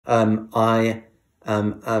I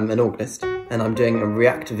am an organist and I'm doing a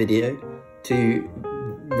react video to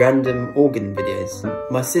random organ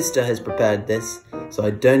videos. My sister has prepared this, so I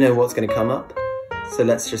don't know what's going to come up. So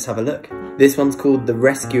let's just have a look. This one's called The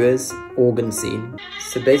Rescuer's Organ Scene.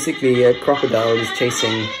 So basically a crocodile is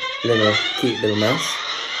chasing a cute little mouse.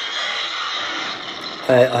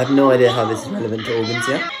 I have no idea how this is relevant to organs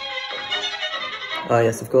yet. Oh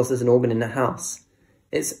yes, of course there's an organ in the house.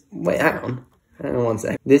 Wait, hang on. Hang on one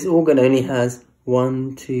sec. This organ only has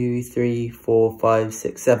 1, 2, 3, 4, 5,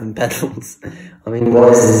 6, 7 pedals. I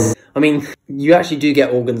mean, you actually do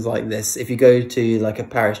get organs like this. If you go to like a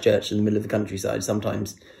parish church in the middle of the countryside,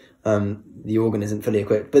 sometimes the organ isn't fully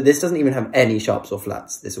equipped. But this doesn't even have any sharps or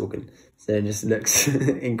flats, this organ. So it just looks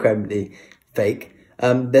incredibly fake.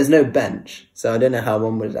 There's no bench, so I don't know how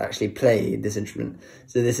one would actually play this instrument.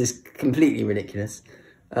 So this is completely ridiculous.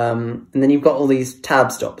 And then you've got all these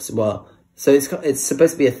tab stops as well. So it's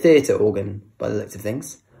supposed to be a theatre organ by the looks of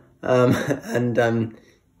things.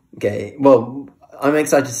 Okay, well, I'm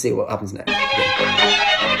excited to see what happens next. Okay.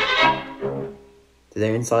 So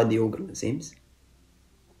they're inside the organ, it seems.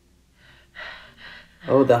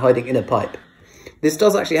 Oh, they're hiding in a pipe. This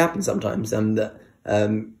does actually happen sometimes, that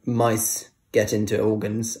mice get into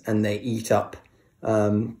organs and they eat up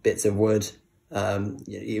bits of wood,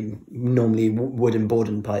 normally wooden board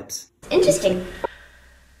and pipes. Interesting.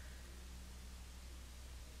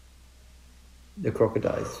 The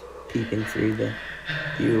crocodiles peeping through the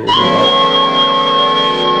organ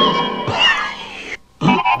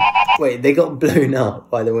pipe. Wait, they got blown out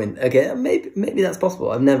by the wind. Okay, maybe that's possible.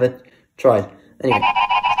 I've never tried. Anyway,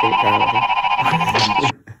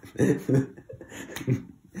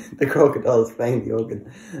 the crocodile's playing the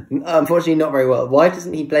organ. Unfortunately, not very well. Why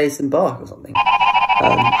doesn't he play some Bach or something?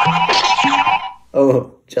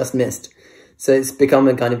 Oh, just missed. So it's become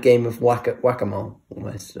a kind of game of whack-a-mole,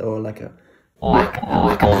 almost, or like a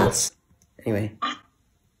whack-a-mole. Anyway.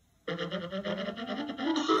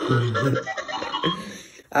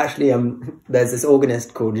 Actually, there's this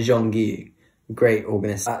organist called Jean Guy, great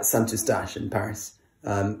organist at Saint-Eustache in Paris.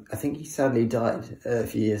 I think he sadly died a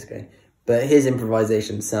few years ago, but his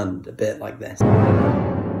improvisations sound a bit like this.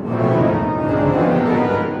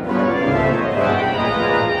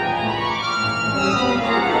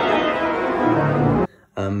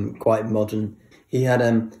 Quite modern. He had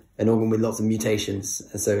an organ with lots of mutations,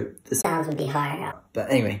 so the sounds would be higher up.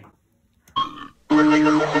 But anyway. Oh,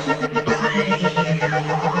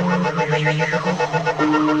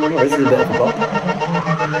 this is a bit of a bop.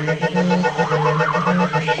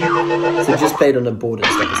 So just played on a board and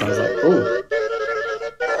stuff, it sounds like, oh.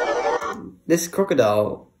 This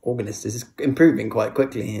crocodile organist is improving quite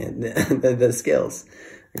quickly. The skills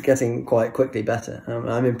are getting quite quickly better.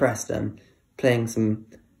 I'm impressed. Playing some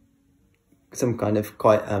kind of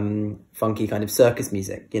quite funky kind of circus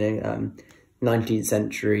music, 19th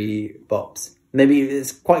century bops. Maybe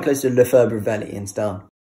it's quite close to Lefebvre Velli in style.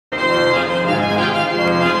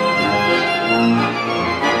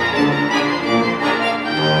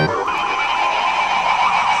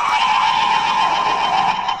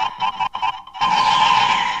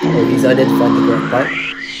 Oh, he's identified the correct pipe.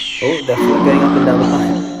 Oh, they're going up and down the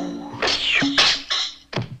pipe.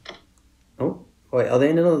 Oh, wait, are they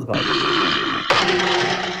in another pipe?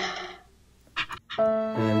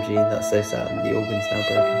 OMG, that's so sad. The organ's now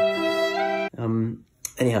broken.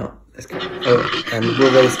 Anyhow, let's go. Oh, and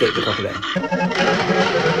will they escape the crocodile?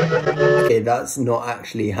 Okay, that's not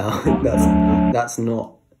actually how, that's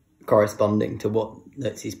not corresponding to what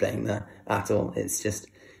notes he's playing there at all. It's just,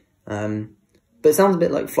 but it sounds a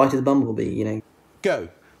bit like Flight of the Bumblebee, Go.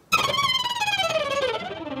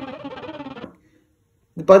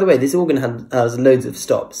 By the way, this organ has loads of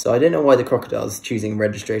stops, so I don't know why the crocodile's choosing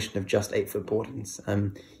registration of just 8-foot boardings.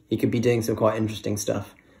 He could be doing some quite interesting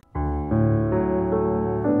stuff.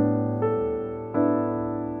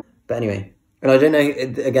 But anyway, and I don't know,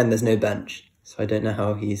 again, there's no bench, so I don't know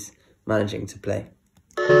how he's managing to play.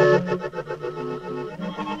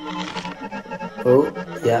 Oh,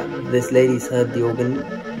 yeah, this lady's heard the organ.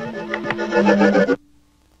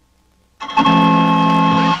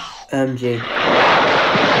 OMG.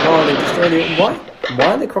 Oh, they destroyed it. Why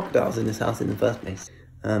are there crocodiles in this house in the first place?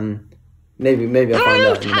 Maybe I'll find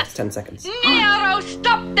out in the next 10 seconds. Nero,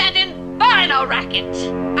 stop that infernal racket!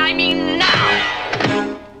 I mean now!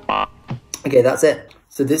 Okay, that's it.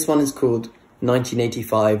 So this one is called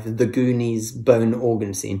 1985, The Goonies Bone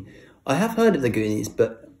Organ Scene. I have heard of The Goonies,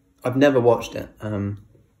 but I've never watched it.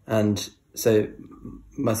 And so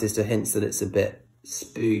my sister hints that it's a bit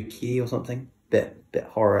spooky or something, bit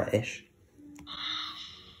horror-ish.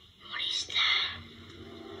 What is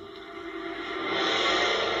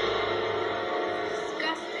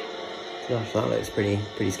Gosh, that looks pretty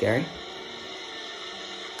scary.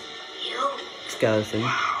 Skeleton.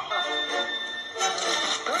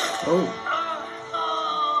 Oh.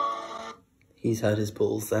 He's hurt his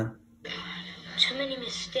balls there. Too many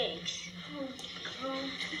mistakes.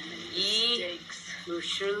 E will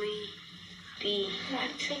surely be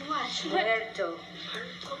muerto.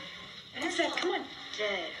 What is that? Come on.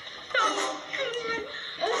 Dead.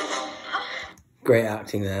 Great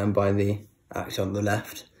acting there by the actor on the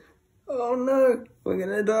left. Oh no, we're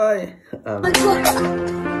gonna die.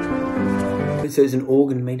 So it's an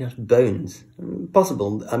organ made out of bones.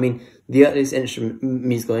 Possible. I mean, the earliest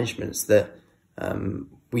musical instruments that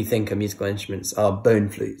we think are musical instruments are bone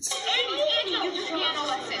flutes.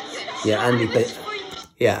 Yeah, Andy plays.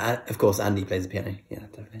 Yeah, of course, Andy plays the piano. Yeah,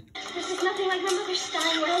 definitely. This is nothing like my mother's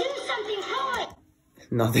Steinway. Do something right.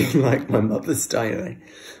 Nothing like my mother's Steinway.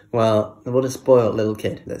 Well, what a spoiled little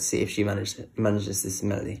kid. Let's see if she manages this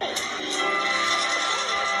melody.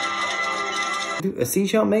 Ooh, a C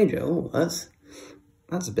sharp major. Oh, that's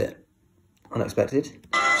a bit unexpected.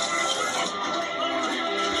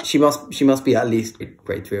 She must be at least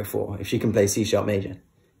grade 3 or 4 if she can play C sharp major.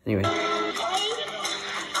 Anyway,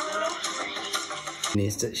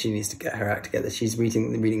 she needs to get her act together. She's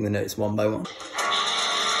reading the notes one by one.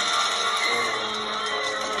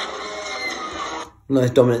 Nice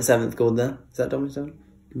dominant 7th chord there. Is that dominant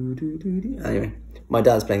 7th? Anyway, my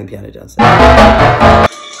dad's playing the piano downstairs.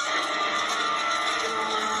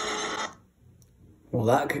 Well,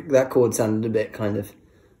 that chord sounded a bit kind of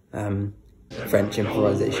French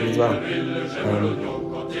improvisation as well.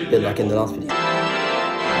 A bit like in the last video.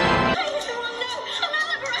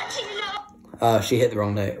 Oh, she hit the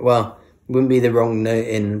wrong note. Well, it wouldn't be the wrong note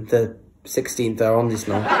in the 16th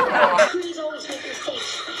arrondissement. Please always make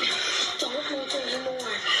mistakes. Don't make any more.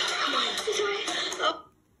 Come on.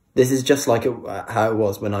 This is just like how it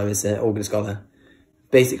was when I was an organ scholar.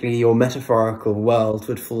 Basically, your metaphorical world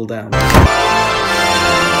would fall down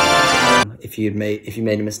if you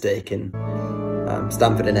made a mistake in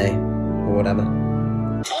Stanford in A or whatever.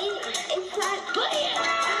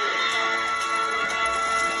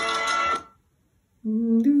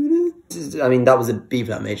 I mean, that was a B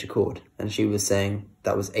flat major chord, and she was saying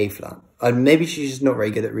that was A flat. Maybe she's just not very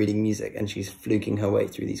good at reading music, and she's fluking her way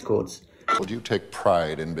through these chords. Would you take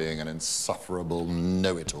pride in being an insufferable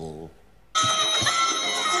know-it-all?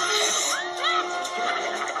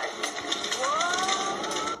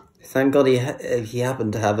 Thank God he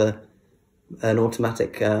happened to have an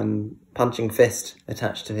automatic punching fist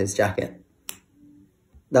attached to his jacket.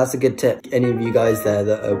 That's a good tip. Any of you guys there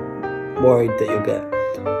that are worried that you'll get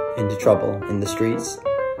into trouble in the streets,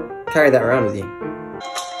 carry that around with you.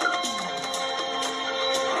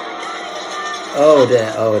 Oh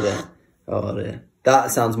dear, oh dear, oh dear.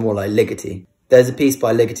 That sounds more like Ligeti. There's a piece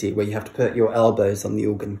by Ligeti where you have to put your elbows on the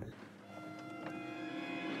organ.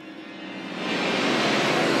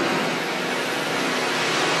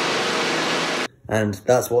 And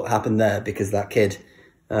that's what happened there, because that kid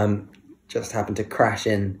just happened to crash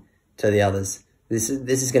in to the others. This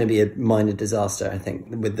is going to be a minor disaster, I think,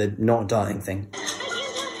 with the not dying thing.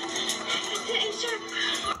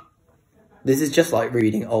 This is just like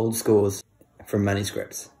reading old scores from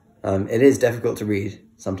manuscripts. It is difficult to read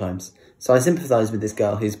sometimes. So I sympathise with this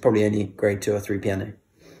girl who's probably only grade 2 or 3 piano.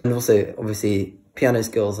 And also, obviously, piano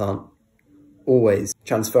skills aren't always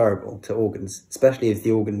transferable to organs, especially if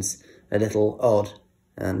the organ's a little odd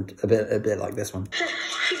and a bit like this one.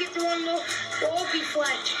 You get the wrong note, we'll all be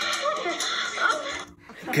flat.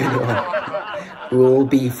 Good one. We'll all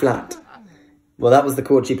be flat. Well, that was the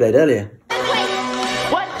chord she played earlier.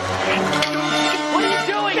 What? What are you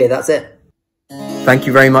doing? Okay, that's it. Thank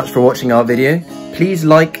you very much for watching our video. Please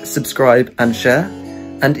like, subscribe and share.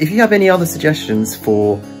 And if you have any other suggestions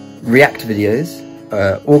for react videos,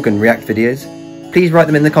 organ react videos, please write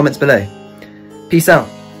them in the comments below. Peace out.